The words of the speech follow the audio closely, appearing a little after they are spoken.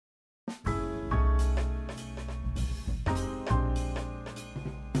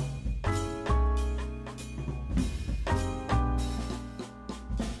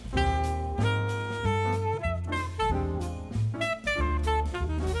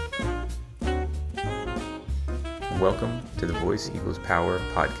Welcome to the Voice Equals Power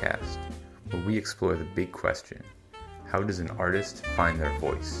podcast, where we explore the big question: how does an artist find their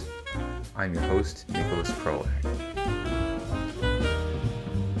voice? I'm your host, Nicholas Krolak.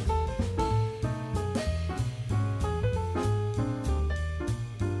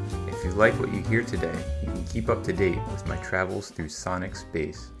 If you like what you hear today, you can keep up to date with my travels through sonic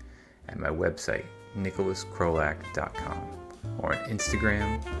space at my website, nicholaskrolak.com, or on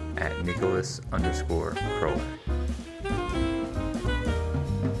Instagram at Nicholas_Krolak.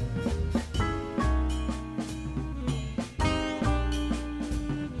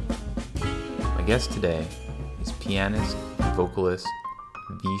 My guest today is pianist and vocalist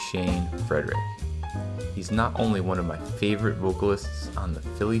V. Frederick. He's not only one of my favorite vocalists on the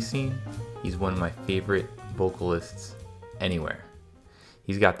Philly scene, he's one of my favorite vocalists anywhere.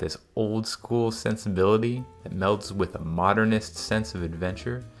 He's got this old school sensibility that melds with a modernist sense of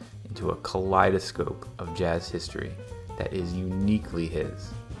adventure into a kaleidoscope of jazz history that is uniquely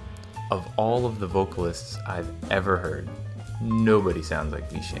his. Of all of the vocalists I've ever heard, nobody sounds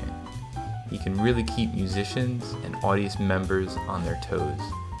like V. He can really keep musicians and audience members on their toes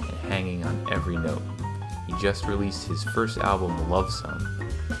and hanging on every note. He just released his first album, Love Song,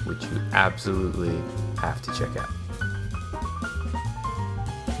 which you absolutely have to check out.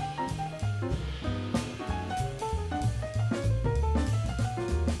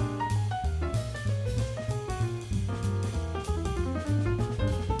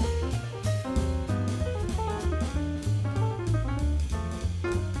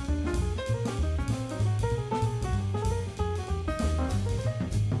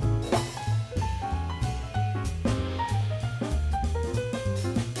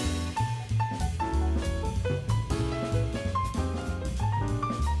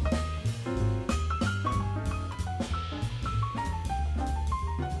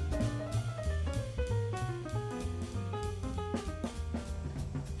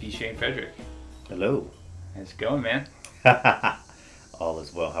 V. Frederick. Hello. How's it going, man? All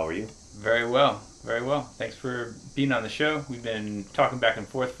is well. How are you? Very well, very well. Thanks for being on the show. We've been talking back and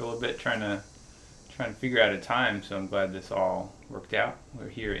forth for a little bit, trying to figure out a time. So I'm glad this all worked out. We're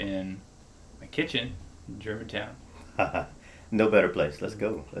here in my kitchen in Germantown. No better place. Let's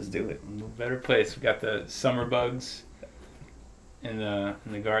go. Let's do it. No better place. We got the summer bugs in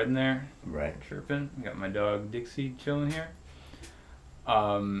the garden there. Right. Chirping. We got my dog Dixie chilling here.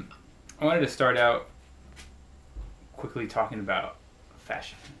 I wanted to start out quickly talking about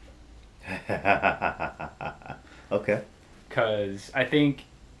fashion. Okay. Because I think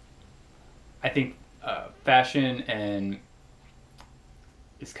fashion and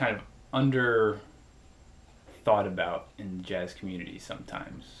is kind of under thought about in the jazz community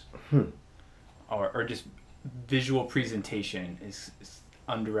sometimes, or just visual presentation is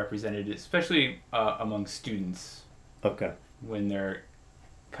underrepresented, especially among students. Okay. When they're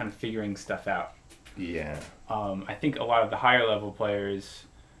kind of figuring stuff out. Yeah. I think a lot of the higher level players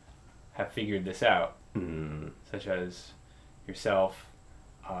have figured this out, such as yourself,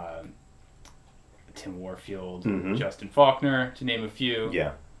 Tim Warfield, Justin Faulkner, to name a few.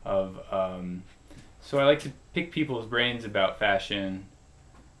 Yeah. So I like to pick people's brains about fashion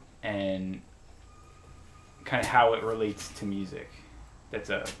and kind of how it relates to music. That's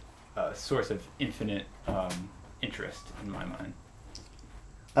a source of infinite interest in my mind.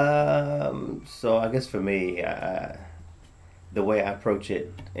 So I guess for me, the way I approach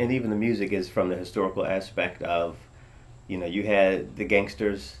it, and even the music, is from the historical aspect of, you had the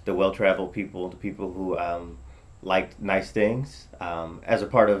gangsters, the well-traveled people, the people who liked nice things, as a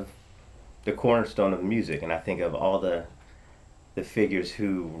part of the cornerstone of music. And I think of all the figures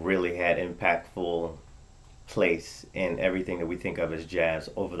who really had impactful place in everything that we think of as jazz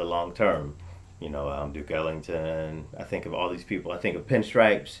over the long term. Duke Ellington. I think of all these people. I think of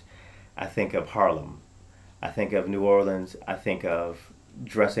Pinstripes. I think of Harlem. I think of New Orleans. I think of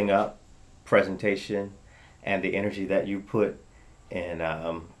dressing up, presentation, and the energy that you put in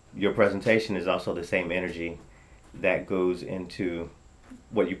your presentation is also the same energy that goes into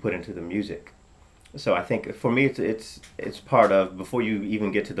what you put into the music. So I think for me, it's part of, before you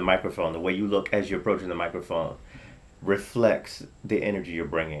even get to the microphone, the way you look as you're approaching the microphone reflects the energy you're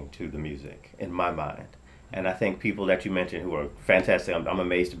bringing to the music, in my mind. And I think people that you mentioned who are fantastic, I'm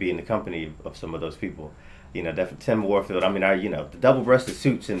amazed to be in the company of some of those people. Definitely Tim Warfield. The double-breasted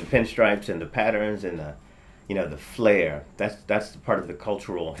suits and the pinstripes and the patterns and the flair. That's part of the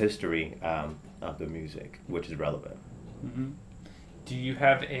cultural history of the music, which is relevant. Mm-hmm. Do you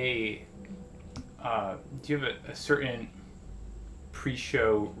have a certain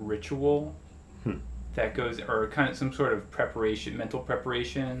pre-show ritual that goes, or kind of some sort of preparation, mental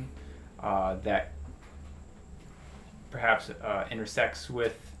preparation, that perhaps intersects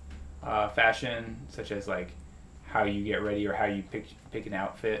with fashion, such as like how you get ready or how you pick an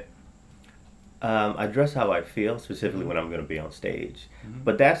outfit? I dress how I feel, specifically when I'm going to be on stage. Mm-hmm.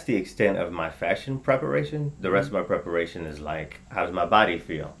 But that's the extent of my fashion preparation. The rest of my preparation is like, how does my body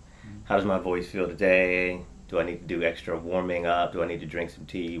feel? How does my voice feel today? Do I need to do extra warming up? Do I need to drink some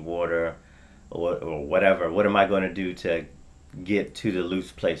tea, water, or whatever? What am I going to do to get to the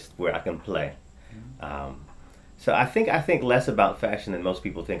loose place where I can play? So I think less about fashion than most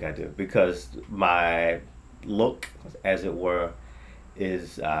people think I do, because my look, as it were,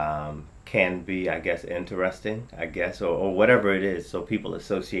 is can be, I guess, interesting, I guess, or whatever it is. So people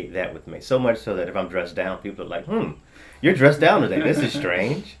associate that with me. So much so that if I'm dressed down, people are like, you're dressed down today. This is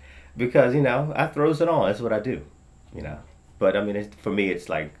strange. Because, I throws it on. That's what I do, But, I mean, for me, it's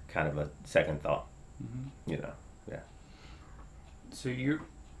like kind of a second thought, yeah. So you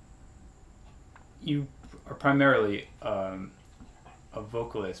are primarily a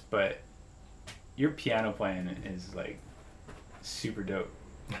vocalist, but your piano playing is like super dope.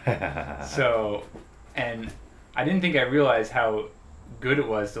 So, and I didn't think I realized how good it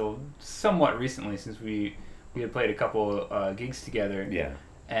was till somewhat recently, since we had played a couple gigs together. Yeah.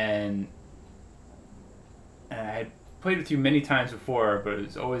 And I had played with you many times before, but it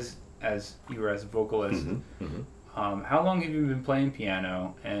was always as you were as a vocalist. Mm-hmm. Mm-hmm. How long have you been playing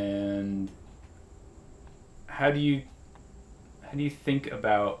piano, and how do you think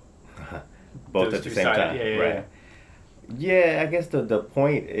about both at the same time? Yeah, right. Yeah, I guess the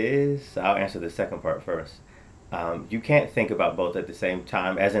point is, I'll answer the second part first. You can't think about both at the same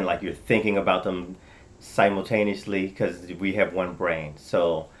time, as in like you're thinking about them simultaneously, because we have one brain.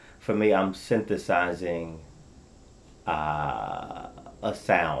 So for me, I'm synthesizing a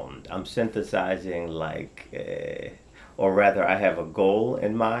sound. I'm synthesizing or rather, I have a goal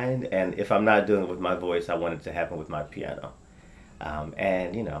in mind, and if I'm not doing it with my voice, I want it to happen with my piano.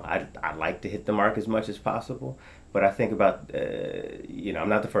 And I like to hit the mark as much as possible, but I think about I'm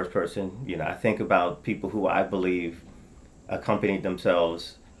not the first person. I think about people who I believe accompanied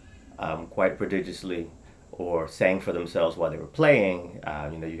themselves quite prodigiously, or sang for themselves while they were playing.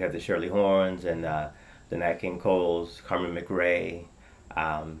 You have the Shirley Horns and the Nat King Coles, Carmen McRae.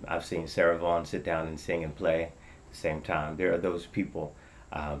 I've seen Sarah Vaughan sit down and sing and play at the same time. There are those people.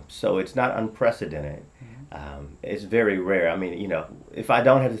 So it's not unprecedented. It's very rare. I mean, if I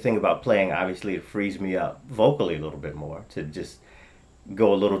don't have to think about playing, obviously it frees me up vocally a little bit more to just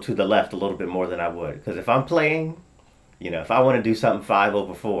go a little to the left a little bit more than I would. Because if I'm playing, if I want to do something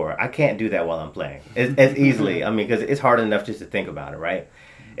 5/4, I can't do that while I'm playing as easily. I mean, because it's hard enough just to think about it, right?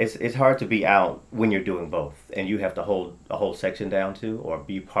 It's hard to be out when you're doing both, and you have to hold a whole section down too, or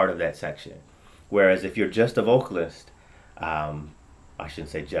be part of that section. Whereas if you're just a vocalist, I shouldn't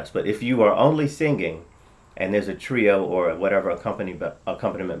say just, but if you are only singing, and there's a trio or whatever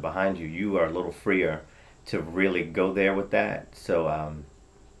accompaniment behind you, you are a little freer to really go there with that. So.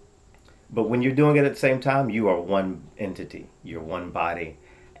 But when you're doing it at the same time, you are one entity, you're one body,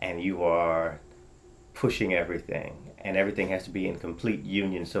 and you are pushing everything. And everything has to be in complete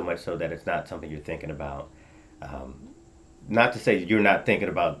union, so much so that it's not something you're thinking about. Not to say you're not thinking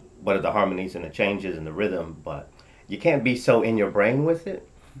about what are the harmonies and the changes and the rhythm, but you can't be so in your brain with it.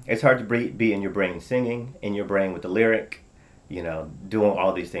 It's hard to be in your brain singing, in your brain with the lyric, doing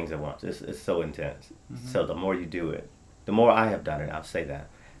all these things at once. It's so intense. Mm-hmm. So the more you do it, the more I have done it, I'll say that.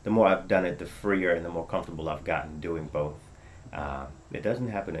 The more I've done it, the freer and the more comfortable I've gotten doing both. It doesn't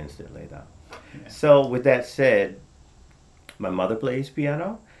happen instantly, though. Yeah. So with that said, my mother plays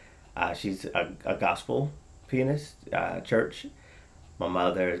piano. She's a gospel pianist, church. My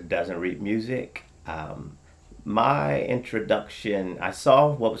mother doesn't read music. My introduction, I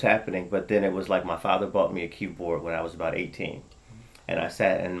saw what was happening, but then it was like my father bought me a keyboard when I was about 18. And I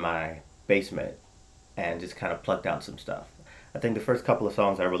sat in my basement and just kind of plucked out some stuff. I think the first couple of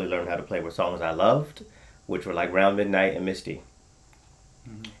songs I really learned how to play were songs I loved, which were like Round Midnight and Misty.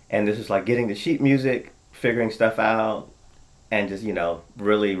 Mm-hmm. And this was like getting the sheet music, figuring stuff out, and just,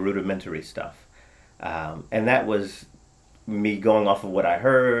 really rudimentary stuff. And that was me going off of what I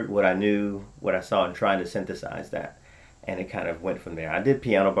heard, what I knew, what I saw, and trying to synthesize that. And it kind of went from there. I did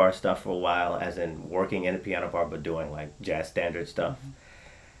piano bar stuff for a while, as in working in a piano bar, but doing like jazz standard stuff. Mm-hmm.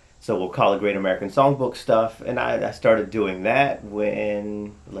 So we'll call it Great American Songbook stuff. And I started doing that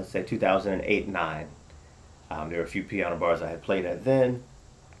when, let's say, 2008-9. There were a few piano bars I had played at then.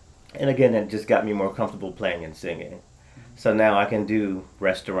 And again, it just got me more comfortable playing and singing. Mm-hmm. So now I can do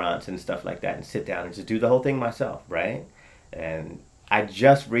restaurants and stuff like that and sit down and just do the whole thing myself, right? And I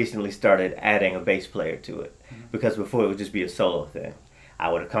just recently started adding a bass player to it. Mm-hmm. Because before it would just be a solo thing.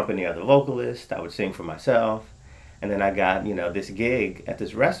 I would accompany other vocalists. I would sing for myself. And then I got, this gig at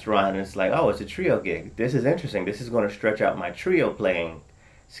this restaurant, and it's like, oh, it's a trio gig. This is interesting. This is going to stretch out my trio playing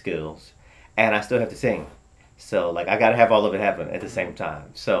skills, and I still have to sing. So, like, I got to have all of it happen at the same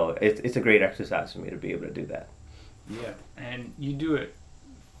time. So it's a great exercise for me to be able to do that. Yeah, and you do it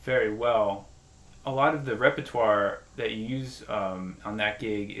very well. A lot of the repertoire that you use on that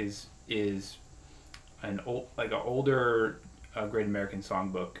gig is an older Great American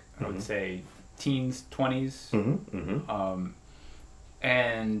Songbook. I would say teens, 20s,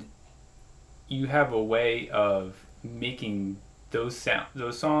 and you have a way of making those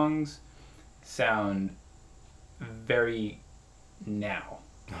songs sound very now.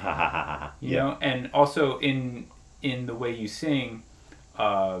 You know, and also in the way you sing.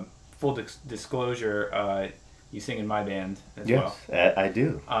 Full disclosure, you sing in my band as well. Yes, I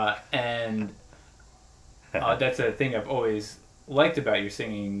do. And that's a thing I've always liked about your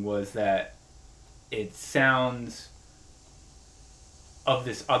singing, was that it sounds of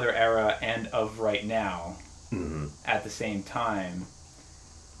this other era and of right now at the same time.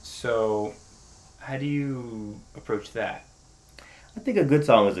 So how do you approach that? I think a good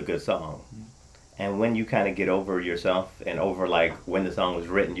song is a good song. And when you kind of get over yourself and over, like, when the song was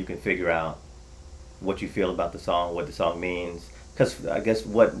written, you can figure out what you feel about the song, what the song means. Because I guess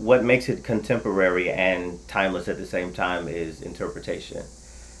what makes it contemporary and timeless at the same time is interpretation.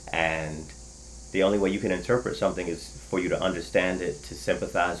 And the only way you can interpret something is for you to understand it, to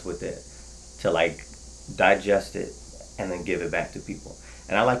sympathize with it, to, like, digest it, and then give it back to people.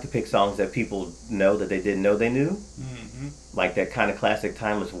 And I like to pick songs that people know that they didn't know they knew. Like that kind of classic,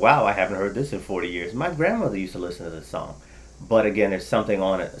 timeless, wow, I haven't heard this in 40 years. My grandmother used to listen to this song. But again, there's something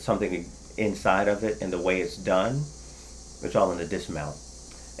on it, something inside of it, and the way it's done. It's all in the dismount.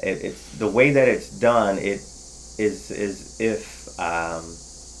 It's the way that it's done, it is if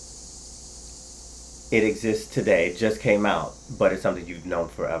it exists today, just came out, but it's something you've known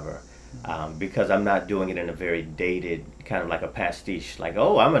forever. Because I'm not doing it in a very dated, kind of like a pastiche, like,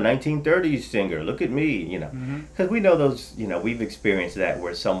 oh, I'm a 1930s singer, look at me, Because we know those, we've experienced that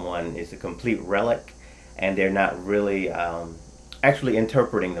where someone is a complete relic and they're not really actually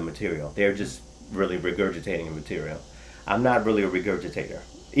interpreting the material. They're just really regurgitating the material. I'm not really a regurgitator.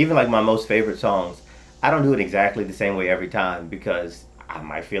 Even like my most favorite songs, I don't do it exactly the same way every time because I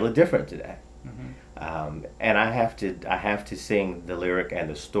might feel it different today. And I have to sing the lyric and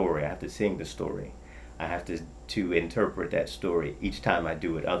the story. I have to sing the story. I have to interpret that story each time I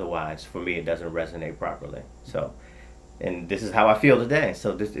do it. Otherwise, for me, it doesn't resonate properly. So, and this is how I feel today.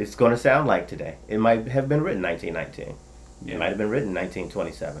 So it's going to sound like today. It might have been written 1919. It might have been written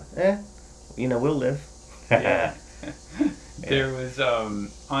 1927. We'll live. Yeah. There was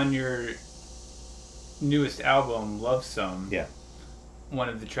on your newest album, Love Some. Yeah. One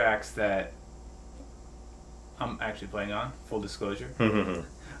of the tracks that I'm actually playing on, full disclosure.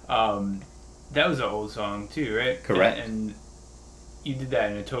 That was an old song too, right? Correct. And you did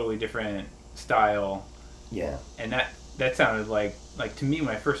that in a totally different style. Yeah. And that sounded like to me, when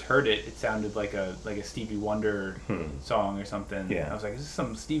I first heard it, it sounded like a Stevie Wonder song or something. Yeah. I was like, is this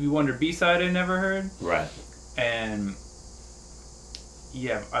some Stevie Wonder B-side I never heard? Right. And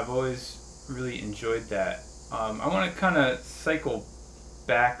yeah, I've always really enjoyed that. I want to kind of cycle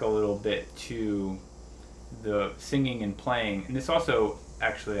back a little bit to the singing and playing, and this also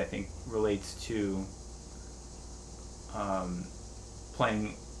actually I think relates to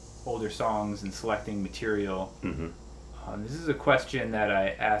playing older songs and selecting material. This is a question that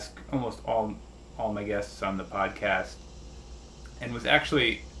I ask almost all my guests on the podcast, and I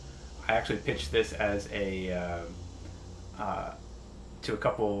actually pitched this as a to a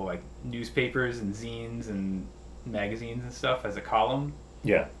couple like newspapers and zines and magazines and stuff as a column.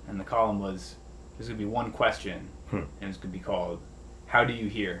 Yeah. And the column was, there's going to be one question, and it's going to be called, how do you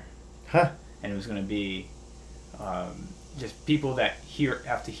hear? Huh. And it was going to be just people that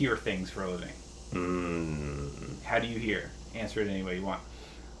have to hear things for a living. How do you hear? Answer it any way you want.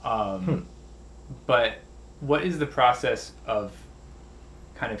 But what is the process of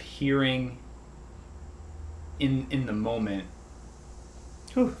kind of hearing in the moment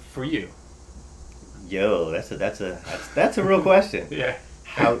for you? Yo, that's a real question. Yeah.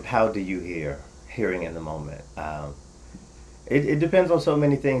 How do you hear? Hearing in the moment. It depends on so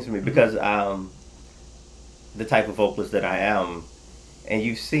many things for me because the type of vocalist that I am, and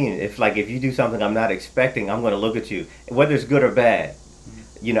you've seen if you do something I'm not expecting, I'm going to look at you, whether it's good or bad.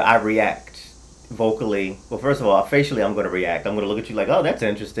 I react vocally. Well, first of all, facially, I'm going to react. I'm going to look at you like, oh, that's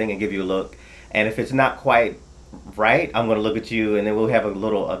interesting, and give you a look. And if it's not quite right, I'm going to look at you, and then we'll have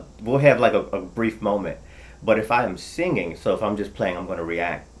a brief moment. But if I am singing, so if I'm just playing, I'm going to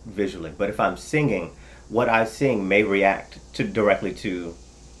react visually. But if I'm singing, what I sing may react to directly to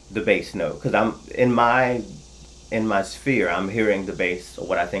the bass note, because I'm in my sphere, I'm hearing the bass, or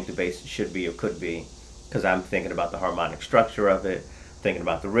what I think the bass should be or could be, because I'm thinking about the harmonic structure of it, thinking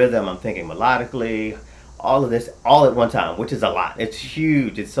about the rhythm, I'm thinking melodically, all of this all at one time, which is a lot. It's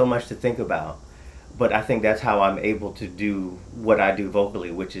huge. It's so much to think about. But I think that's how I'm able to do what I do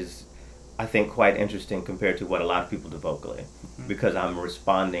vocally, which is, I think, quite interesting compared to what a lot of people do vocally, because I'm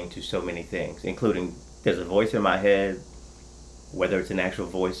responding to so many things, including there's a voice in my head, whether it's an actual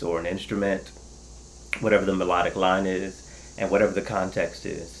voice or an instrument, whatever the melodic line is, and whatever the context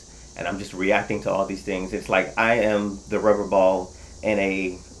is. And I'm just reacting to all these things. It's like I am the rubber ball in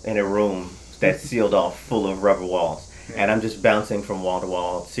a room that's sealed off full of rubber walls. And I'm just bouncing from wall to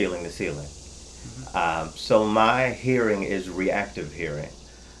wall, ceiling to ceiling. So my hearing is reactive hearing.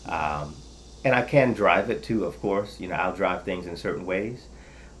 And I can drive it too, of course. You know, I'll drive things in certain ways.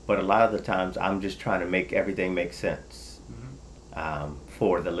 But a lot of the times I'm just trying to make everything make sense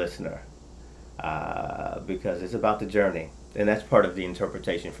for the listener. Because it's about the journey. And that's part of the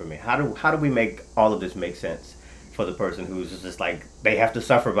interpretation for me. How do we make all of this make sense for the person who's just like, they have to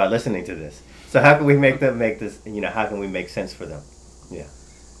suffer by listening to this? So how can we make them make this, you know, how can we make sense for them? Yeah.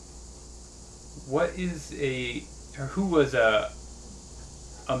 Who was a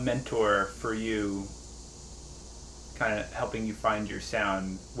mentor for you, kind of helping you find your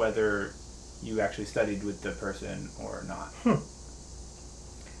sound, whether you actually studied with the person or not?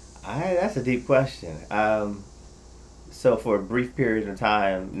 That's a deep question. So for a brief period of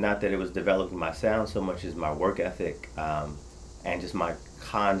time, not that it was developing my sound so much as my work ethic and just my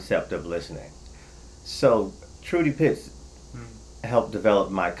concept of listening. So Trudy Pitts helped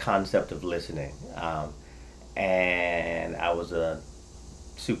develop my concept of listening. And I was a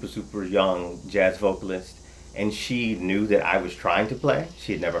super young jazz vocalist, and she knew that I was trying to play.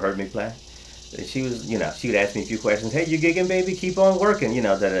 She had never heard me play. She was, you know, she would ask me a few questions. Hey, you gigging, baby? Keep on working, you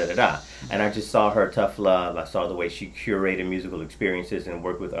know, da-da-da-da. And I just saw her tough love. I saw the way she curated musical experiences and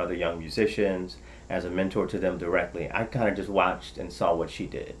worked with other young musicians as a mentor to them directly. I kind of just watched and saw what she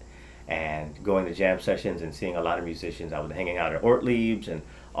did. And going to jam sessions and seeing a lot of musicians. I was hanging out at Ortlieb's and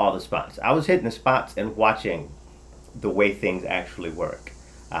all the spots. I was hitting the spots and watching the way things actually work.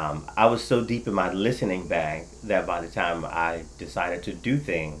 I was so deep in my listening bag that by the time I decided to do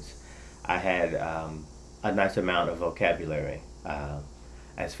things, I had a nice amount of vocabulary,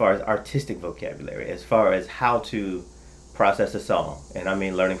 as far as artistic vocabulary, as far as how to process a song. And I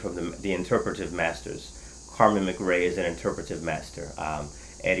mean learning from the interpretive masters. Carmen McRae is an interpretive master.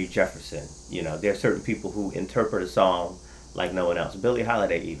 Eddie Jefferson, you know, there are certain people who interpret a song like no one else. Billie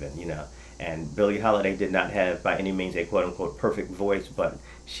Holiday even, you know. And Billie Holiday did not have by any means a quote-unquote perfect voice, but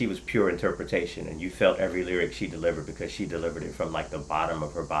she was pure interpretation, and you felt every lyric she delivered because she delivered it from like the bottom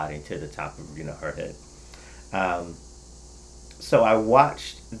of her body to the top of, you know, her head. So I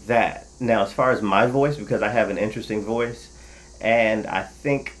watched that. Now, as far as my voice, because I have an interesting voice, and I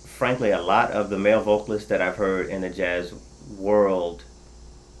think, frankly, a lot of the male vocalists that I've heard in the jazz world,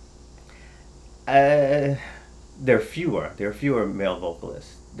 there are fewer male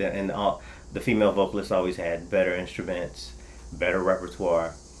vocalists. And the female vocalists always had better instruments, better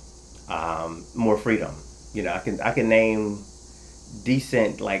repertoire, more freedom. You know, I can name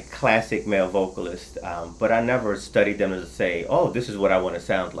decent, like, classic male vocalists, but I never studied them to say, oh, this is what I want to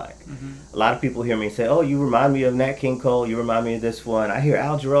sound like. A lot of people hear me say, oh, you remind me of Nat King Cole, you remind me of this one. I hear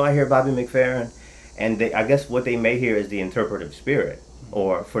Al Jarreau, I hear Bobby McFerrin, and I guess what they may hear is the interpretive spirit.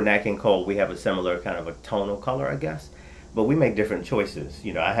 Or for Nat King Cole, we have a similar kind of a tonal color, I guess. But we make different choices.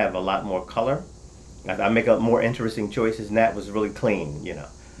 You know, I have a lot more color. I make up more interesting choices. Nat was really clean, you know.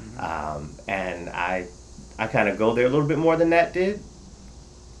 And I kind of go there a little bit more than Nat did.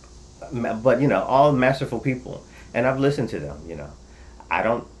 But, you know, all masterful people. And I've listened to them, you know. I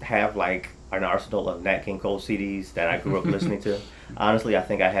don't have, like, an arsenal of Nat King Cole CDs that I grew up listening to. Honestly, I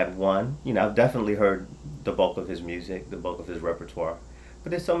think I have one. You know, I've definitely heard the bulk of his music, the bulk of his repertoire. But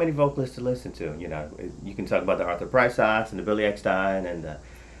there's so many vocalists to listen to, you know. You can talk about the Arthur Prysots and the Billy Eckstine and the,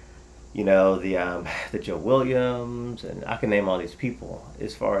 you know, the Joe Williams, and I can name all these people.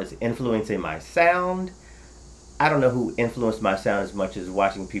 As far as influencing my sound, I don't know who influenced my sound as much as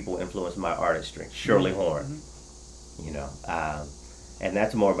watching people influence my artistry. Shirley Horn, you know, and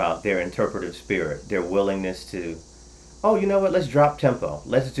that's more about their interpretive spirit, their willingness to, oh, you know what, let's drop tempo.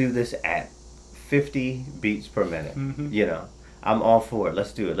 Let's do this at 50 beats per minute, you know. I'm all for it.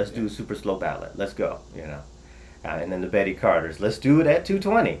 Let's do it. Let's do a super slow ballad. Let's go, you know. And then the Betty Carters. Let's do it at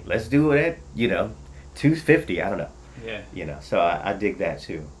 220. Let's do it at, you know, 250. I don't know. Yeah. You know, so I dig that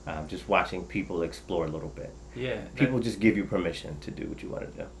too. Just watching people explore a little bit. Yeah. People just give you permission to do what you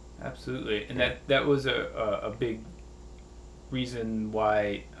want to do. Absolutely, and that was a big reason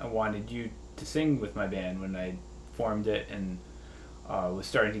why I wanted you to sing with my band when I formed it and was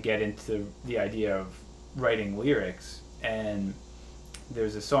starting to get into the idea of writing lyrics. And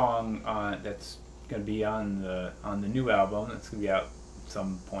there's a song that's going to be on the new album that's going to be out at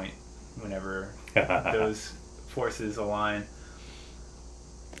some point whenever those forces align.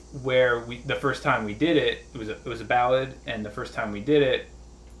 Where the first time we did it was a ballad, and the first time we did it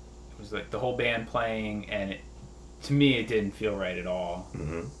was like the whole band playing, and to me it didn't feel right at all.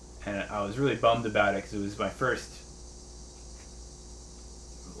 Mm-hmm. And I was really bummed about it because it was my first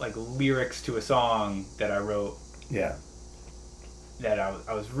like lyrics to a song that I wrote. Yeah. That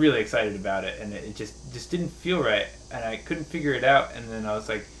I was really excited about it, and it just didn't feel right, and I couldn't figure it out. And then I was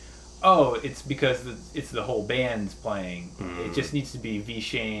like, oh, it's because it's the whole band's playing. It just needs to be V.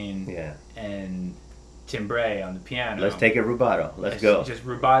 Shane and Tim Bray on the piano. Let's take it rubato. Let's go. Just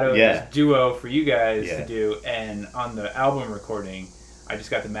rubato, just duo for you guys to do. And on the album recording, I just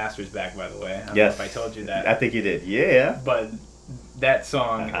got the masters back, by the way. I don't know if I told you that. I think you did. Yeah. But that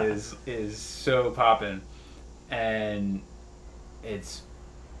song is so poppin', and it's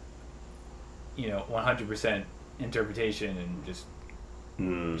 100% interpretation and just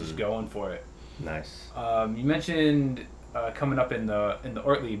going for it. Nice. You mentioned coming up in the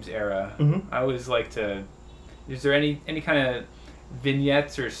Ortlieb's era. Mm-hmm. I always like to. Is there any kind of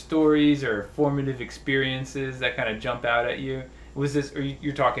vignettes or stories or formative experiences that kind of jump out at you? Was this? Or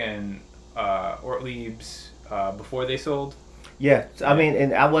you're talking Ortlieb's before they sold? Yeah, I mean,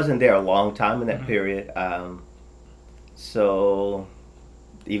 and I wasn't there a long time in that period. So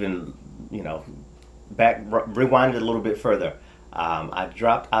even rewind it a little bit further. I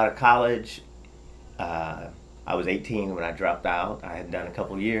dropped out of college. I was 18 when I dropped out. I had done a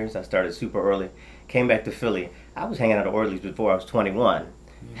couple of years. I started super early. Came back to Philly. I was hanging out at Ortlieb's before I was 21,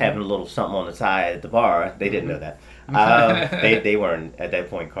 having a little something on the side at the bar. They didn't know that. They weren't at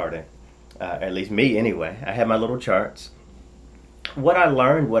that point carding. At least me anyway. I had my little charts. What I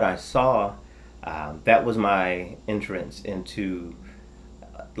learned, what I saw, that was my entrance into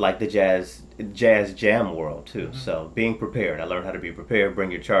like the jazz jam world too. Mm-hmm. So being prepared, I learned how to be prepared.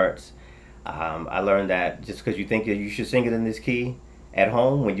 Bring your charts. I learned that just because you think that you should sing it in this key at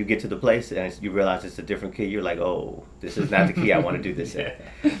home, when you get to the place and you realize it's a different key, you're like, oh, this is not the key I want to do this in.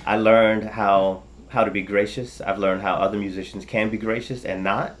 I learned how to be gracious. I've learned how other musicians can be gracious and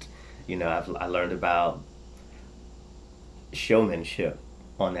not. I learned about showmanship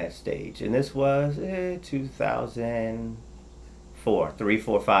on that stage, and this was 2004, 3,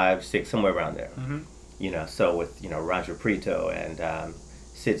 4, 5, 6, somewhere around there. Mm-hmm. So with Roger Prito and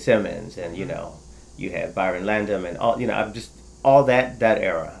Sid Simmons, and you had Byron Landham and all. I'm just all that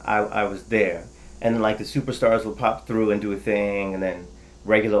era. I was there, and then like the superstars would pop through and do a thing, and then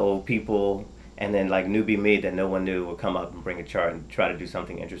regular old people, and then like newbie me that no one knew would come up and bring a chart and try to do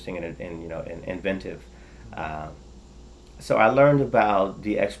something interesting and inventive. So I learned about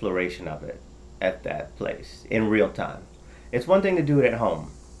the exploration of it at that place in real time. It's one thing to do it at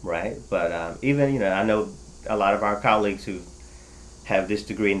home, right? But even, I know a lot of our colleagues who have this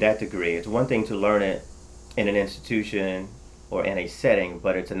degree and that degree. It's one thing to learn it in an institution or in a setting,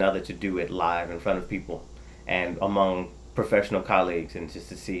 but it's another to do it live in front of people and among professional colleagues, and just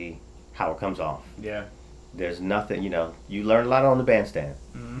to see how it comes off. Yeah. There's nothing, you learn a lot on the bandstand.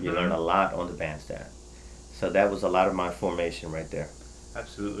 Mm-hmm. You learn a lot on the bandstand. So that was a lot of my formation right there.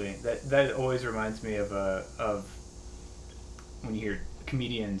 Absolutely. That always reminds me of when you hear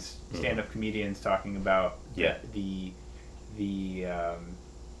comedians, stand-up comedians talking about the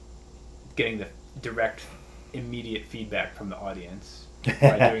getting the direct, immediate feedback from the audience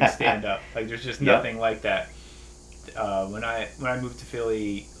by doing stand-up. Like there's just nothing like that. When I moved to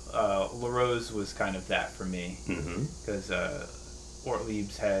Philly, La Rose was kind of that for me, because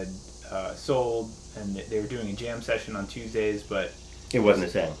Ortlieb's had sold, and they were doing a jam session on Tuesdays, but it wasn't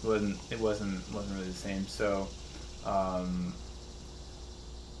the same. It wasn't really the same. So,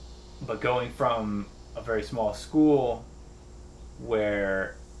 but going from a very small school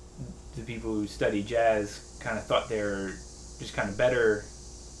where the people who study jazz kind of thought they were just kind of better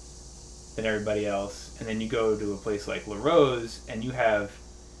than everybody else, and then you go to a place like La Rose and you have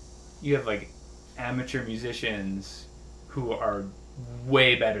like amateur musicians who are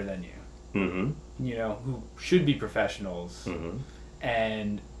way better than you. Mm-hmm. Who should be professionals,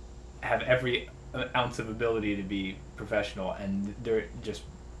 and have every ounce of ability to be professional, and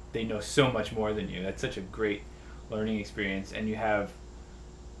they know so much more than you. That's such a great learning experience, and you have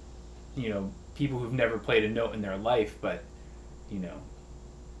people who've never played a note in their life, but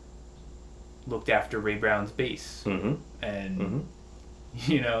looked after Ray Brown's bass, and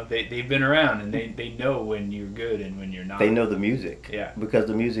You know, they've been around and they know when you're good and when you're not. They know the music. Yeah. Because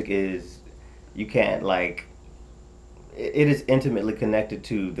the music is, you can't like, it is intimately connected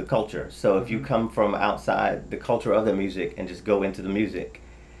to the culture. So if you come from outside the culture of the music and just go into the music,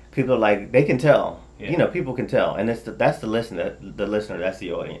 people are like, they can tell. Yeah. You know, people can tell, and that's the listener. The listener, that's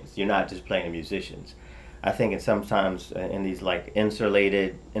the audience. You're not just playing the musicians. I think, and sometimes in these like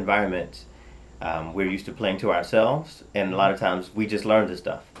insulated environments, we're used to playing to ourselves, and a lot of times we just learn this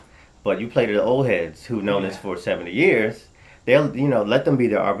stuff. But you play to the old heads who've known this for 70 years. They'll, you know, let them be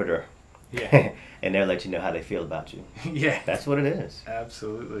the arbiter. Yeah. And they'll let you know how they feel about you. Yeah. That's what it is.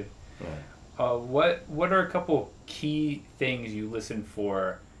 Absolutely. Yeah. What are a couple key things you listen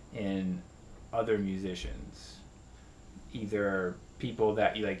for in other musicians? Either people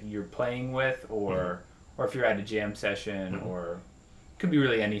that you're playing with, or if you're at a jam session, or it could be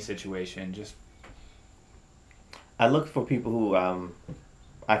really any situation. Just I look for people who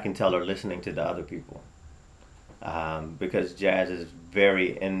I can tell are listening to the other people, because jazz is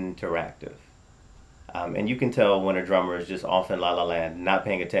very interactive. And you can tell when a drummer is just off in la la land, not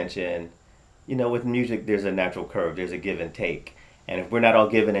paying attention. You know, with music, there's a natural curve. There's a give and take. And if we're not all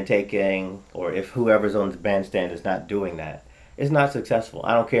giving and taking, or if whoever's on the bandstand is not doing that, it's not successful.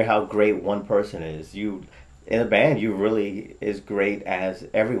 I don't care how great one person is. You, in a band, you really as great as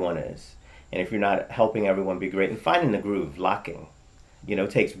everyone is. And if you're not helping everyone be great and finding the groove, locking, you know,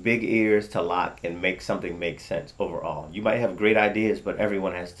 it takes big ears to lock and make something make sense overall. You might have great ideas, but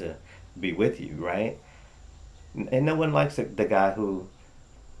everyone has to be with you, right? And no one likes the guy who,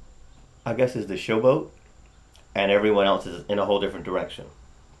 I guess, is the showboat, and everyone else is in a whole different direction.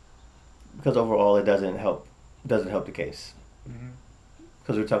 Because overall, it doesn't help the case.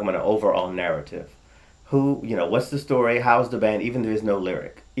 Because we're talking about an overall narrative. Who, you know, what's the story? How's the band? Even if there's no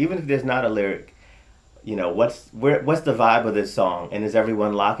lyric, even if there's not a lyric, you know, what's the vibe of this song? And is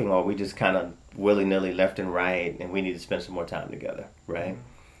everyone locking, or are we just kind of willy-nilly left and right, and we need to spend some more time together, right?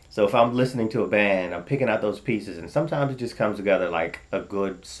 So if I'm listening to a band, I'm picking out those pieces, and sometimes it just comes together like a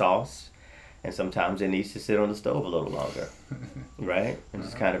good sauce, and sometimes it needs to sit on the stove a little longer, right? And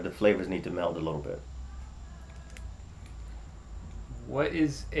just kind of the flavors need to meld a little bit. what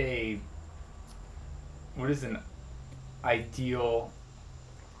is an ideal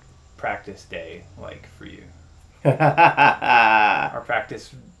practice day like for you? Or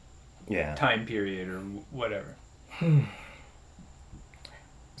practice time period or whatever.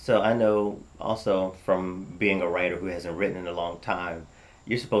 So I know also from being a writer who hasn't written in a long time,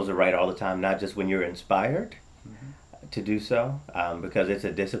 you're supposed to write all the time, not just when you're inspired to do so, because it's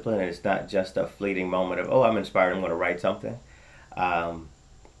a discipline and it's not just a fleeting moment of, oh, I'm inspired, I'm going to write something.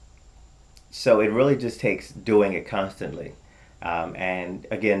 So it really just takes doing it constantly. And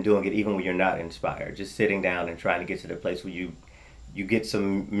again, doing it even when you're not inspired, just sitting down and trying to get to the place where you get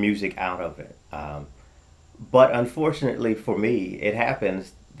some music out of it. But unfortunately for me, it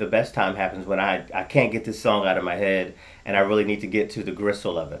happens, the best time happens when I can't get this song out of my head, and I really need to get to the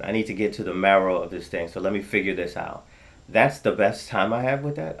gristle of it. I need to get to the marrow of this thing, so let me figure this out. That's the best time I have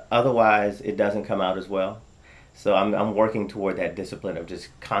with that. Otherwise, it doesn't come out as well. So I'm working toward that discipline of just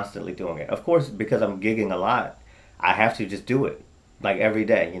constantly doing it. Of course, because I'm gigging a lot, I have to just do it, like every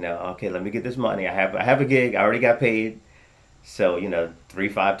day. You know, okay, let me get this money. I have a gig. I already got paid. So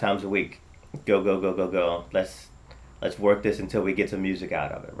 3-5 times a week, go. Let's work this until we get some music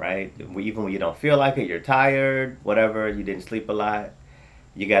out of it, right? Even when you don't feel like it, you're tired, whatever, you didn't sleep a lot,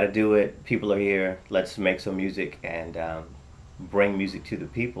 you got to do it. People are here. Let's make some music and bring music to the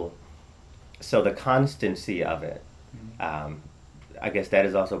people. So the constancy of it, I guess that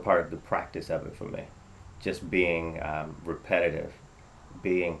is also part of the practice of it for me. Just being repetitive,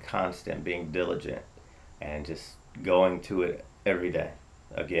 being constant, being diligent, and just going to it every day,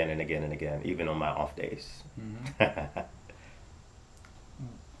 again and again and again, even on my off days.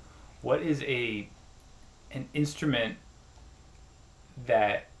 What is an instrument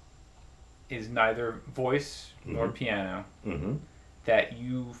that is neither voice nor piano that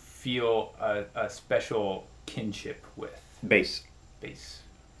you feel a special kinship with? Bass.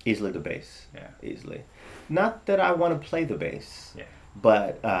 Easily the bass. Yeah. Easily. Not that I want to play the bass. Yeah.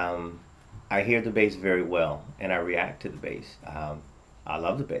 But I hear the bass very well, and I react to the bass. I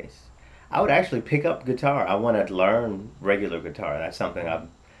love the bass. I would actually pick up guitar. I want to learn regular guitar. That's something I've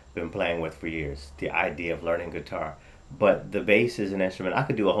been playing with for years, the idea of learning guitar. But the bass is an instrument. I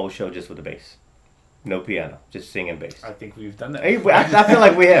could do a whole show just with the bass. No piano, just singing bass. I think we've done that. I feel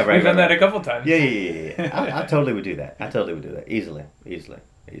like we have, right? We've done that a couple times. Yeah. I totally would do that. Easily.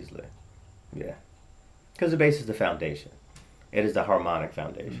 Yeah. Because the bass is the foundation. It is the harmonic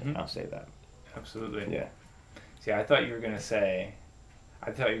foundation. I'll say that. Absolutely. Yeah. See, I thought you were going to say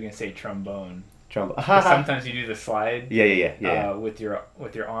I thought you were gonna say trombone. Trombone. 'Cause sometimes you do the slide. Yeah. With your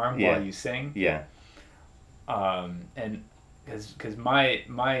arm Yeah. while you sing. Yeah. And because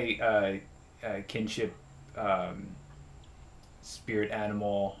my kinship, spirit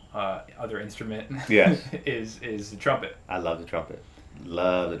animal, other instrument. Yes. is the trumpet. I love the trumpet.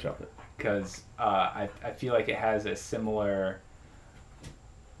 Love the trumpet. Because I feel like it has a similar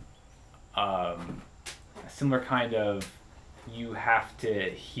kind of, you have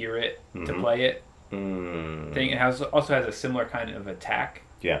to hear it to play it thing. It also has a similar kind of attack.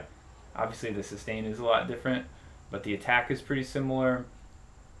 Yeah. Obviously the sustain is a lot different, but the attack is pretty similar,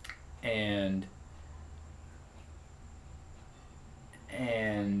 and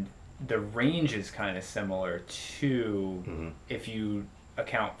the range is kind of similar too, if you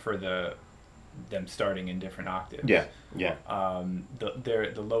account for them starting in different octaves. Yeah. Yeah.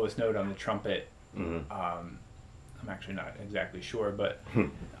 The lowest note on the trumpet, I'm actually not exactly sure, but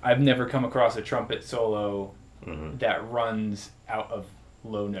I've never come across a trumpet solo that runs out of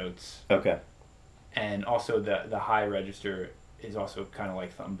low notes. Okay. And also the high register is also kind of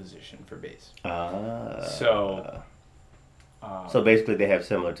like thumb position for bass. So basically they have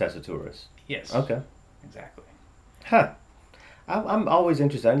similar tessituras. Yes. Okay. Exactly. Huh. I'm always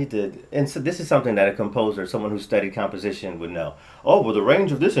interested. And so this is something that a composer, someone who studied composition, would know. Oh, well, the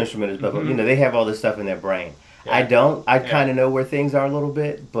range of this instrument is blah, blah. They have all this stuff in their brain. Yeah. I don't. I kind of know where things are a little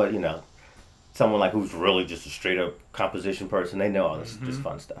bit, but someone like who's really just a straight up composition person, they know all this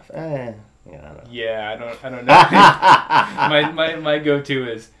fun stuff. I don't know. Yeah, I don't know. my go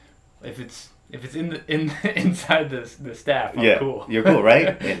to is if it's inside the staff, I'm cool. You're cool,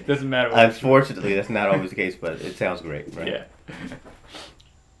 right? It doesn't matter. Unfortunately, that's not always the case, but it sounds great, right? Yeah.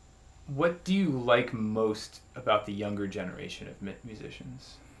 What do you like most about the younger generation of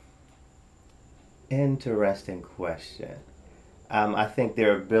musicians? Interesting question. I think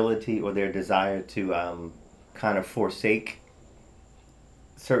their ability or their desire to kind of forsake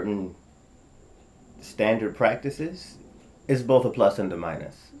certain standard practices is both a plus and a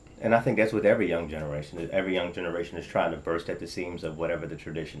minus. And I think that's with every young generation. Every young generation is trying to burst at the seams of whatever the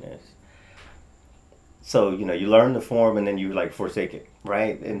tradition is. So, you learn the form and then you forsake it,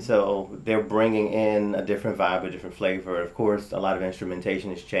 right? And so they're bringing in a different vibe, a different flavor. Of course, a lot of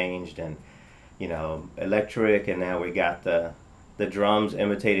instrumentation has changed and, electric, and now we got the drums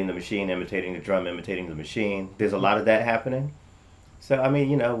imitating the machine, imitating the drum, imitating the machine. There's a lot of that happening. So, I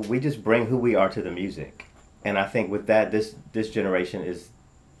mean, we just bring who we are to the music. And I think with that, this generation is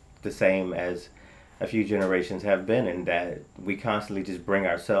the same as a few generations have been, in that we constantly just bring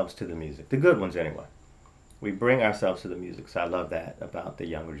ourselves to the music. The good ones, anyway. We bring ourselves to the music, so I love that about the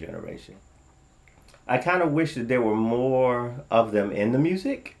younger generation. I kind of wish that there were more of them in the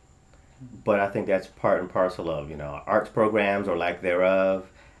music, but I think that's part and parcel of, arts programs or lack thereof,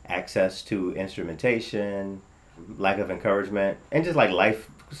 access to instrumentation, lack of encouragement, and just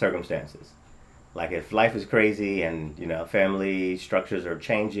life circumstances. If life is crazy and, family structures are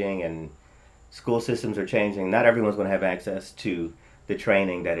changing and school systems are changing, not everyone's going to have access to the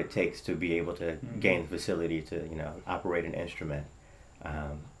training that it takes to be able to gain the facility to, operate an instrument.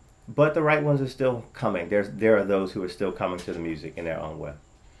 But the right ones are still coming. There are those who are still coming to the music in their own way.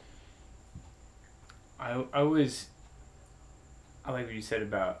 I like what you said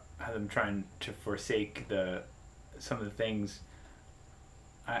about how them trying to forsake some of the things.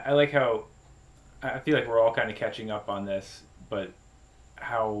 I like how, I feel like we're all kind of catching up on this, but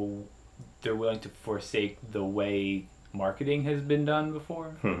how they're willing to forsake the way marketing has been done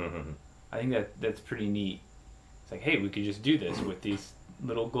before. I think that's pretty neat. It's like, hey, we could just do this with these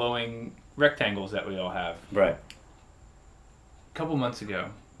little glowing rectangles that we all have. Right. A couple months ago,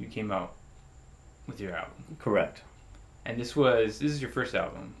 you came out with your album. Correct. And this is your first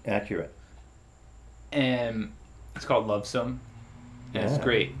album. Accurate. And it's called Lovesome. And it's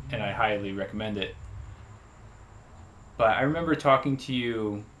great, and I highly recommend it. But I remember talking to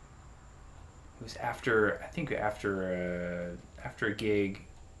you, it was after a gig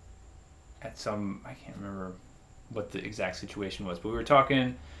at some, I can't remember what the exact situation was, but we were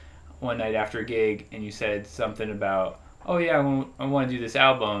talking one night after a gig, and you said something about, oh yeah, I want to do this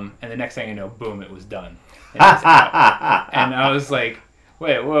album, and the next thing I know, boom, it was done. And, it was out. And I was like,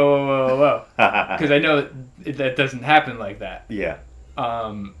 wait, whoa. Because I know that doesn't happen like that. Yeah.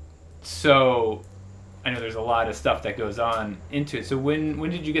 So I know there's a lot of stuff that goes on into it. So when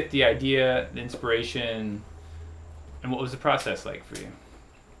did you get the idea, the inspiration, and what was the process like for you?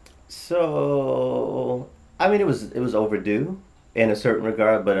 So, I mean, it was overdue in a certain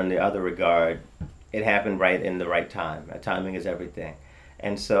regard, but in the other regard, it happened right in the right time. Timing is everything.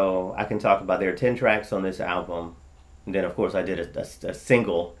 And so I can talk about, there are 10 tracks on this album, And then, of course, I did a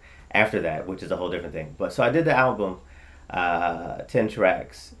single after that, which is a whole different thing. But so I did the album, 10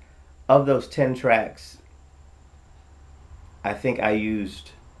 tracks. Of those 10 tracks, I think I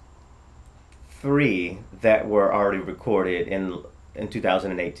used 3 that were already recorded in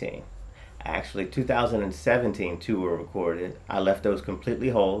 2018. Actually, 2017, 2 were recorded. I left those completely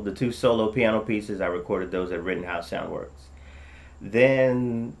whole. The 2 solo piano pieces, I recorded those at Rittenhouse Soundworks.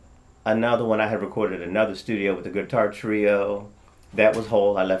 Then another one I had recorded in another studio with a guitar trio. That was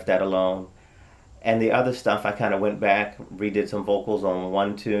whole. I left that alone. And the other stuff, I kind of went back, redid some vocals on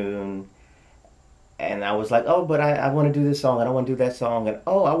one tune. And I was like, oh, but I want to do this song. I don't want to do that song. And,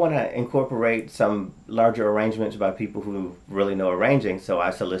 oh, I want to incorporate some larger arrangements by people who really know arranging. So I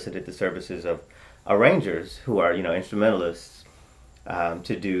solicited the services of arrangers who are, instrumentalists,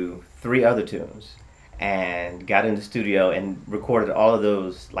 to do 3 other tunes. And got in the studio and recorded all of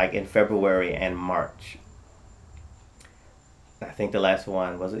those like in February and March. I think the last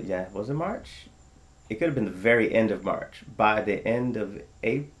one, was it March? It could have been the very end of March. By the end of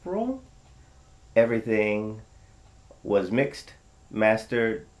April, everything was mixed,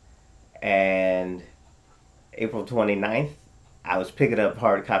 mastered, and April 29th, I was picking up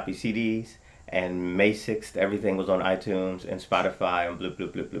hard copy CDs, and May 6th, everything was on iTunes and Spotify and bloop,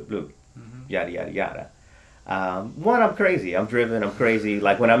 bloop, bloop, bloop, bloop, yada, yada, yada. One, I'm crazy. I'm driven. I'm crazy.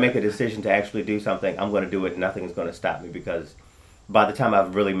 Like, when I make a decision to actually do something, I'm going to do it. Nothing's going to stop me, because by the time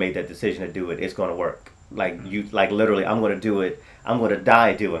I've really made that decision to do it, it's going to work. Like, literally, I'm going to do it. I'm going to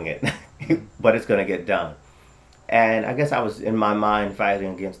die doing it, but it's going to get done. And I guess I was, in my mind,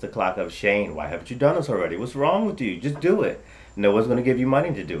 fighting against the clock of Shane. Why haven't you done this already? What's wrong with you? Just do it. No one's going to give you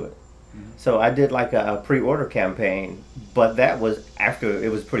money to do it. So I did like a pre-order campaign, but that was after it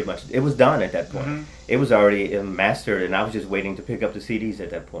was done at that point. It was already mastered, and I was just waiting to pick up the CDs at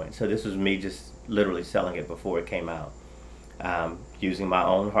that point. So this was me just literally selling it before it came out, using my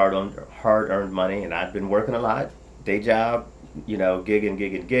own hard-earned money. And I'd been working a lot, day job,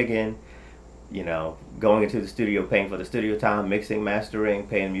 gigging, going into the studio, paying for the studio time, mixing, mastering,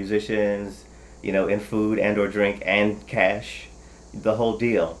 paying musicians, in food and or drink and cash, the whole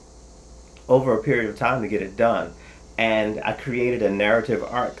deal, over a period of time to get it done. And I created a narrative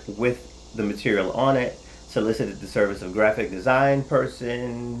arc with the material on it, solicited the service of graphic design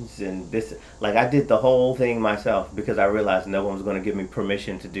persons, and I did the whole thing myself, because I realized no one was going to give me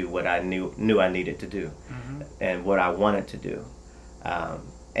permission to do what I knew I needed to do, and what I wanted to do.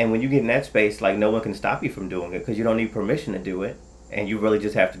 And when you get in that space, like, no one can stop you from doing it, because you don't need permission to do it, and you really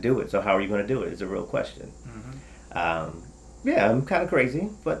just have to do it. So how are you going to do it? It's a real question. Yeah, I'm kind of crazy,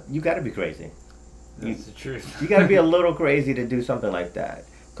 but you got to be crazy. That's the truth. You got to be a little crazy to do something like that,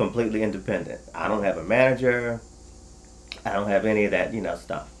 completely independent. I don't have a manager. I don't have any of that,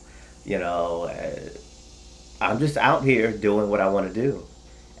 stuff. I'm just out here doing what I want to do,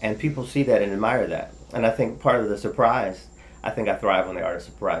 and people see that and admire that. And I think part of the surprise, I think I thrive on the art of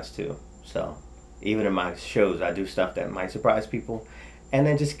surprise too. So even in my shows, I do stuff that might surprise people, and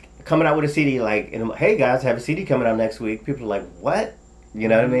then just coming out with a CD, like, hey guys, I have a CD coming out next week. People are like, what? You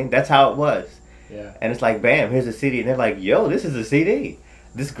know what I mean? That's how it was. Yeah. And it's like, bam, here's a CD, and they're like, yo, this is a CD.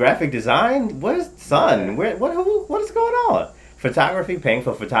 This graphic design, what is what is going on? Photography, paying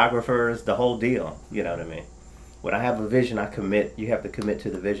for photographers, the whole deal. You know what I mean? When I have a vision, I commit. You have to commit to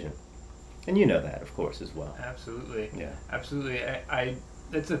the vision, and you know that, of course, as well. Absolutely. Yeah. Absolutely. I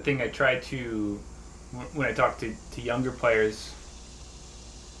that's the thing I try to, when I talk to younger players,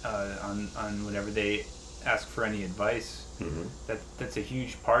 on whenever they ask for any advice, that's a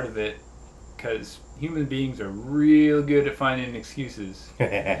huge part of it, because human beings are real good at finding excuses.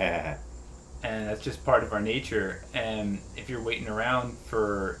 And that's just part of our nature. And if you're waiting around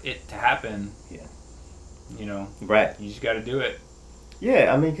for it to happen, right, you just got to do it.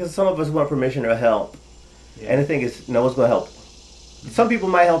 Yeah, I mean, because some of us want permission or help. Yeah. And the thing is, no one's going to help. Some people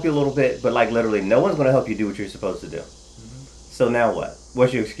might help you a little bit, but, like, literally, no one's going to help you do what you're supposed to do. So now what?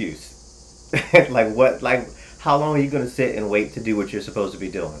 What's your excuse? How long are you going to sit and wait to do what you're supposed to be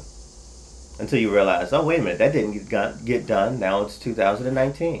doing? Until you realize, oh, wait a minute, that didn't get done. Now it's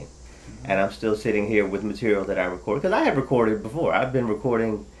 2019. And I'm still sitting here with material that I recorded. Because I have recorded before. I've been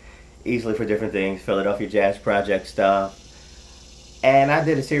recording easily for different things, Philadelphia Jazz Project stuff. And I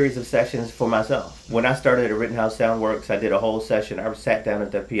did a series of sessions for myself. When I started at Rittenhouse Soundworks, I did a whole session. I sat down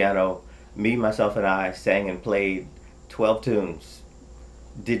at the piano, me, myself, and I sang and played 12 tunes.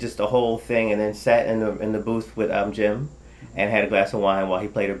 Did just the whole thing, and then sat in the booth with Jim and had a glass of wine while he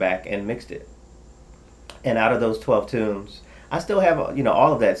played it back and mixed it. And out of those 12 tunes, I still have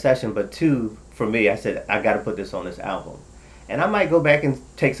all of that session, but 2 for me, I said I got to put this on this album. And I might go back and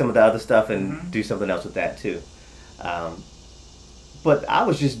take some of the other stuff and do something else with that too. But I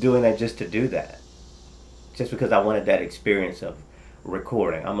was just doing that just to do that, just because I wanted that experience of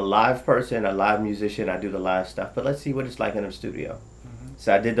recording. I'm a live person, a live musician. I do the live stuff, but let's see what it's like in the studio.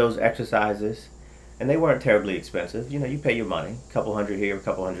 So I did those exercises, and they weren't terribly expensive. You pay your money, a couple hundred here, a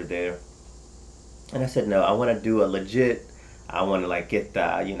couple hundred there. And I said, no, I want to do a legit. I want to get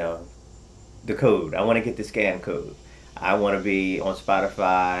the code. I want to get the scan code. I want to be on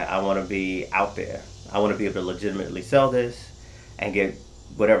Spotify. I want to be out there. I want to be able to legitimately sell this and get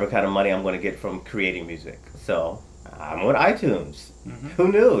whatever kind of money I'm going to get from creating music. So I'm on iTunes.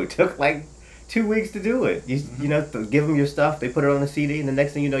 Who knew? It took 2 weeks to do it. To give them your stuff. They put it on the CD, and the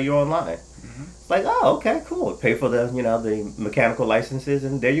next thing you know, you're online. It's like, oh, okay, cool. Pay for the the mechanical licenses,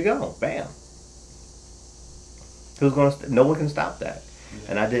 and there you go. Bam. Who's going to? No one can stop that.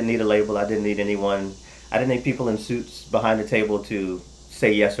 And I didn't need a label. I didn't need anyone. I didn't need people in suits behind the table to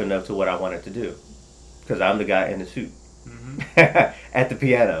say yes or no to what I wanted to do, because I'm the guy in the suit at the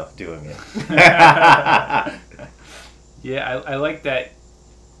piano doing it. Yeah, I like that.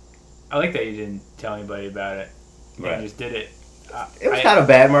 I like that you didn't tell anybody about it. Right. You just did it. It was kind of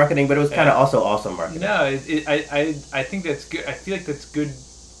bad marketing, but it was kind of also awesome marketing. No, I think that's good. I feel like that's good.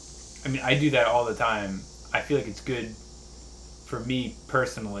 I mean, I do that all the time. I feel like it's good for me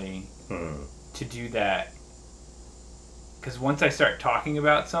personally to do that, because once I start talking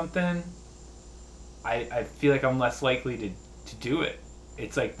about something, I feel like I'm less likely to do it.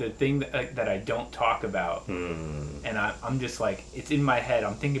 It's like the thing that I don't talk about, and I'm just like, it's in my head.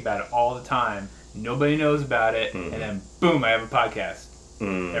 I'm thinking about it all the time. Nobody knows about it, and then boom, I have a podcast.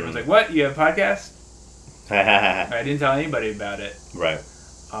 Everyone's like, "What? You have a podcast?" I didn't tell anybody about it. Right.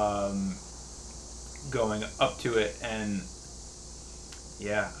 Going up to it, and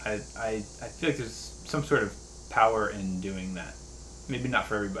yeah, I feel like there's some sort of power in doing that. Maybe not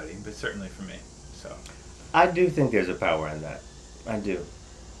for everybody, but certainly for me. So I do think there's a power in that. I do.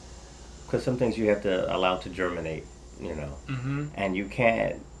 Because some things you have to allow to germinate, and you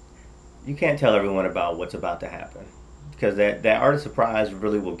can't tell everyone about what's about to happen, because that art of surprise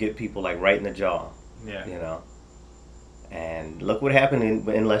really will get people right in the jaw. Yeah. And look what happened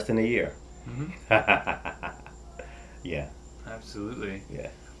in less than a year. Yeah. Absolutely.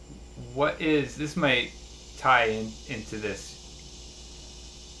 Yeah. This might tie into this.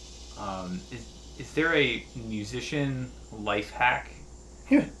 Is there a musician life hack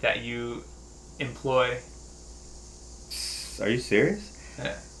that you employ? Are you serious?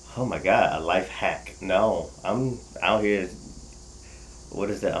 Yeah. Oh my God, a life hack. No, I'm out here. What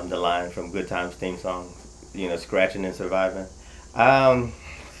is that? The line from Good Times theme song, scratching and surviving. I'm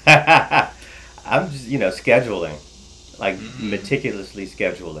just, scheduling, meticulously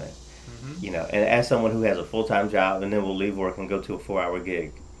scheduling, and as someone who has a full-time job and then will leave work and go to a 4-hour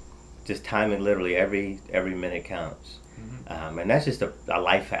gig, just timing literally every minute counts. And that's just a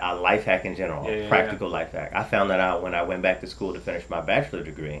life hack in general, a practical life hack. I found that out when I went back to school to finish my bachelor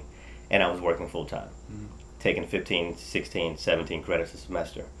degree, and I was working full-time, taking 15, 16, 17 credits a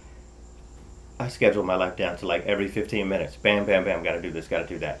semester. I scheduled my life down to every 15 minutes. Bam, bam, bam, got to do this, got to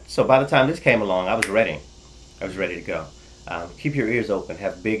do that. So by the time this came along, I was ready. I was ready to go. Keep your ears open.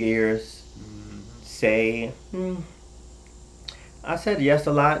 Have big ears. Say, I said yes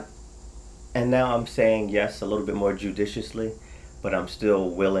a lot, and now I'm saying yes a little bit more judiciously, but I'm still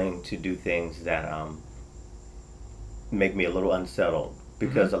willing to do things that make me a little unsettled,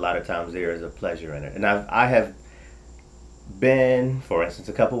 because a lot of times there is a pleasure in it. And I have been, for instance,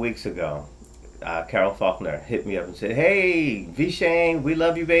 a couple weeks ago, Carol Faulkner hit me up and said, "Hey, V. Shane, we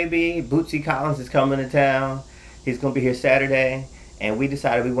love you, baby. Bootsy Collins is coming to town. He's going to be here Saturday, and we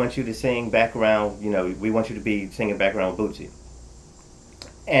decided we want you to sing background, we want you to be singing background with Bootsy."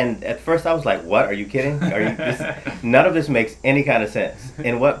 And at first I was like, what? Are you kidding? None of this makes any kind of sense.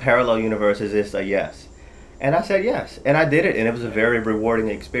 In what parallel universe is this a yes? And I said yes. And I did it, and it was a very rewarding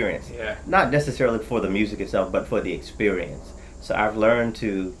experience. Yeah. Not necessarily for the music itself, but for the experience. So I've learned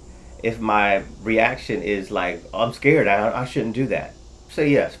to, if my reaction is I'm scared, I shouldn't do that, say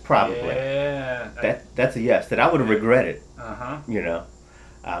yes, probably. Yeah. That's a yes that I would have regretted, Uh-huh.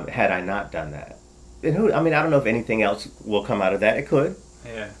 had I not done that. And I don't know if anything else will come out of that. It could.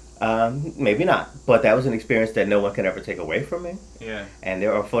 Yeah. Maybe not. But that was an experience that no one can ever take away from me. Yeah. And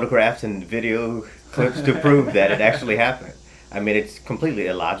there are photographs and video clips to prove that it actually happened. It's completely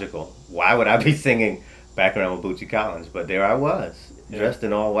illogical. Why would I be singing background with Bootsy Collins? But there I was, dressed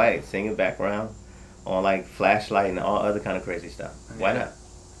in all white, singing background on flashlight and all other kind of crazy stuff. Why not?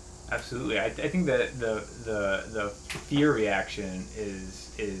 Absolutely. I think that the fear reaction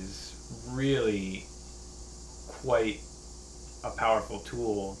is really quite a powerful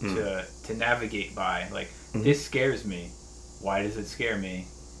tool to navigate by. This scares me. Why does it scare me?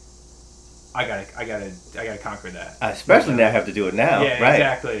 I gotta conquer that. Especially now I have to do it now, Yeah, right?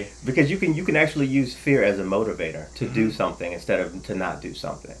 exactly. Because you can actually use fear as a motivator to do something instead of to not do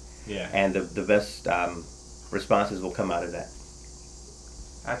something. Yeah. And the best responses will come out of that.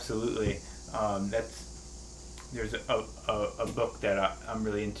 Absolutely. There's a book that I'm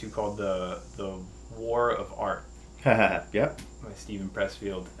really into called the War of Art Yep. by Stephen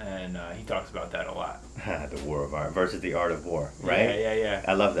Pressfield, and he talks about that a lot. The war of art versus the art of war, right? Yeah.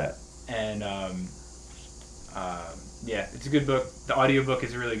 I love that. And yeah, it's a good book. The audiobook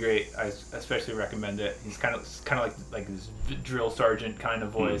is really great. I especially recommend it. He's kind of like this drill sergeant kind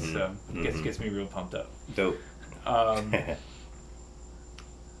of voice, so it gets me real pumped up. Dope.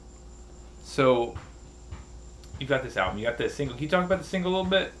 So you got this album. You got the single. Can you talk about the single a little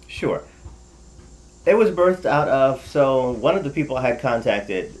bit? Sure. It was birthed out of, so one of the people I had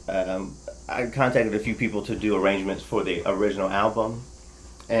contacted, I contacted a few people to do arrangements for the original album.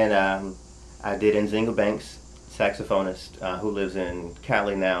 And I did Nzinga Banks, saxophonist who lives in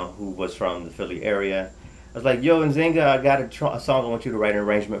Cali now, who was from the Philly area. I was like, yo, Nzinga, I got a song I want you to write an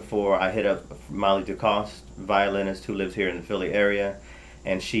arrangement for. I hit up Molly DeCoste, violinist who lives here in the Philly area,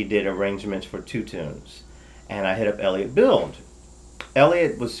 and she did arrangements for 2 tunes. And I hit up Elliot Build.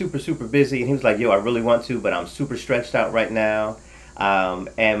 Elliot was super, super busy, and he was like, yo, I really want to, but I'm super stretched out right now.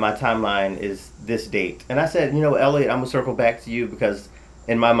 And my timeline is this date. And I said, you know, Elliot, I'm going to circle back to you because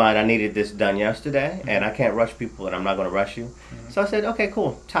in my mind, I needed this done yesterday, and I can't rush people, and I'm not going to rush you. So I said, okay,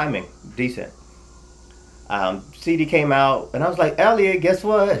 cool. Timing. Decent. CD came out, and I was like, Elliot, guess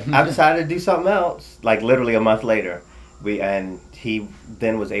what? I decided to do something else, like literally a month later. And he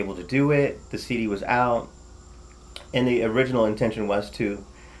then was able to do it. The CD was out. And the original intention was to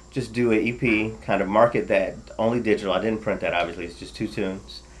just do an EP, kind of market that only digital. I didn't print that, obviously. It's just 2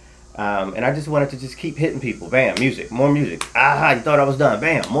 tunes. And I just wanted to just keep hitting people. Bam, music, more music. Aha, you thought I was done.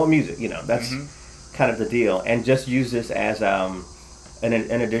 Bam, more music. You know, that's kind of the deal. And just use this as an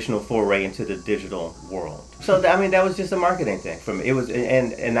additional foray into the digital world. So, I mean, that was just a marketing thing for me. It was,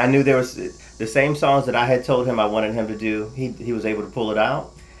 and I knew there was the same songs that I had told him I wanted him to do. He was able to pull it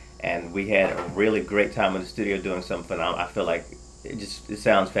out. And we had a really great time in the studio doing something phenomenal. I feel like it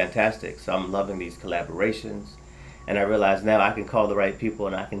sounds fantastic. So I'm loving these collaborations. And I realize now I can call the right people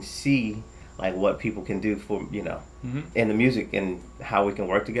and I can see like what people can do for, you know, in the music and how we can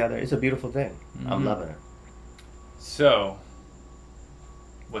work together. It's a beautiful thing. I'm loving it. So,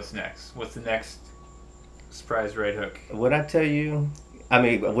 what's next? What's the next surprise right hook? Would I tell you? I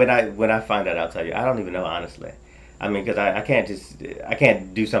mean, when I find out, I'll tell you. I don't even know, honestly. I mean, because I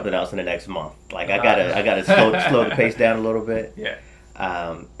can't do something else in the next month. Like I gotta slow the pace down a little bit. Yeah.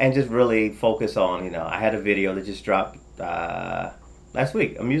 And just really focus on, you know, I had a video that just dropped last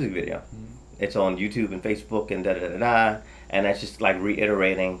week, a music video. It's on YouTube and Facebook and and that's just like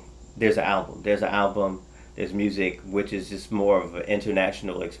reiterating. There's an album. There's music, which is just more of an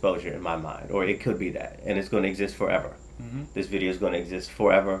international exposure in my mind, or it could be that, and it's going to exist forever. This video is going to exist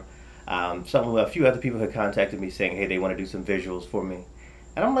forever. A few other people had contacted me saying, hey, they want to do some visuals for me.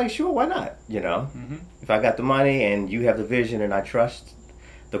 And I'm like, sure, why not? You know, if I got the money and you have the vision and I trust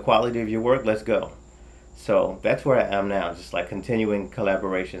the quality of your work, let's go. So that's where I am now, just like continuing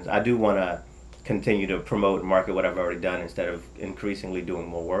collaborations. I do want to continue to promote and market what I've already done instead of increasingly doing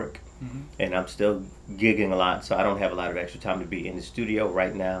more work. And I'm still gigging a lot, so I don't have a lot of extra time to be in the studio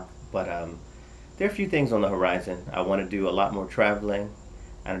right now. But there are a few things on the horizon. I want to do a lot more traveling.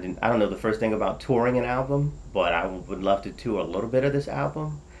 I don't know the first thing about touring an album, but I would love to tour a little bit of this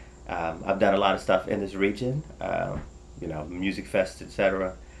album. I've done a lot of stuff in this region, you know, music fests,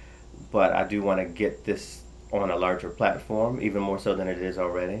 etc. But I do want to get this on a larger platform, even more so than it is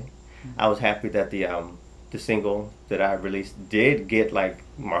already. I was happy that the single that I released did get like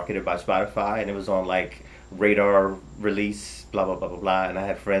marketed by Spotify, and it was on like radar release, blah blah blah blah blah. And I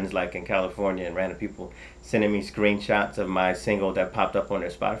had friends like in California and random people sending me screenshots of my single that popped up on their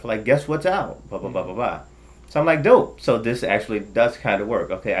Spotify, like, guess what's out, blah blah blah blah blah. So I'm like, dope. So this actually does kind of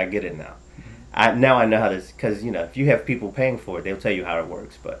work. Okay, I get it now. Now I know how this, because you know, if you have people paying for it, they'll tell you how it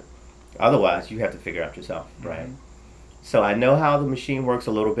works, but otherwise you have to figure out yourself, right? So I know how the machine works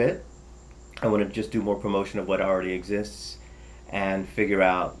a little bit. I want to just do more promotion of what already exists and figure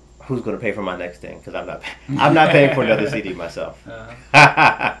out who's going to pay for my next thing, because I'm not paying for another CD myself.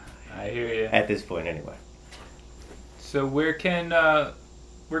 I hear you. At this point, anyway. So where can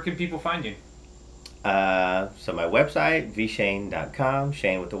people find you? So my website, vshane.com,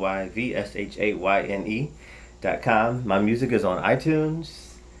 Shane with the Y, VSHAYNE.com. My music is on iTunes.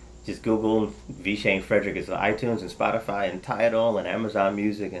 Just Google V. Shane Frederick. It's on iTunes and Spotify and Tidal and Amazon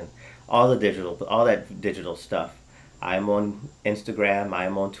Music and all that digital stuff. I am on Instagram. I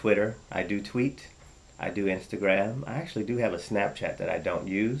am on Twitter. I do tweet. I do Instagram. I actually do have a Snapchat that I don't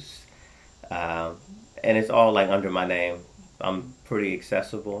use, and it's all like under my name. I'm pretty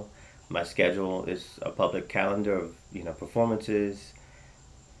accessible. My schedule is a public calendar of performances.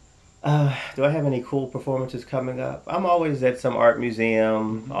 Do I have any cool performances coming up? I'm always at some art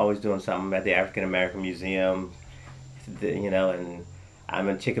museum, always doing something at the African American Museum, and I'm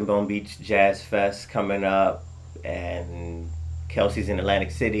in Chicken Bone Beach Jazz Fest coming up, and Kelsey's in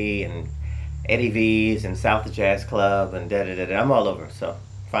Atlantic City, and Eddie V's and South Jazz Club, and da-da-da-da. I'm all over, so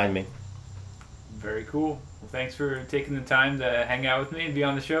find me. Very cool. Well, thanks for taking the time to hang out with me and be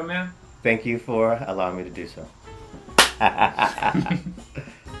on the show, man. Thank you for allowing me to do so.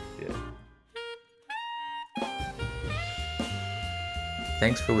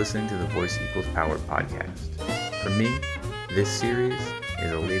 Thanks for listening to the Voice Equals Power podcast. For me, this series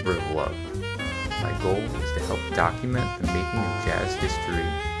is a labor of love. My goal is to help document the making of jazz history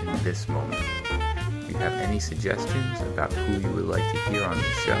in this moment. If you have any suggestions about who you would like to hear on the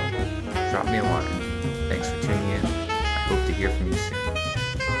show, drop me a line. Thanks for tuning in. I hope to hear from you soon.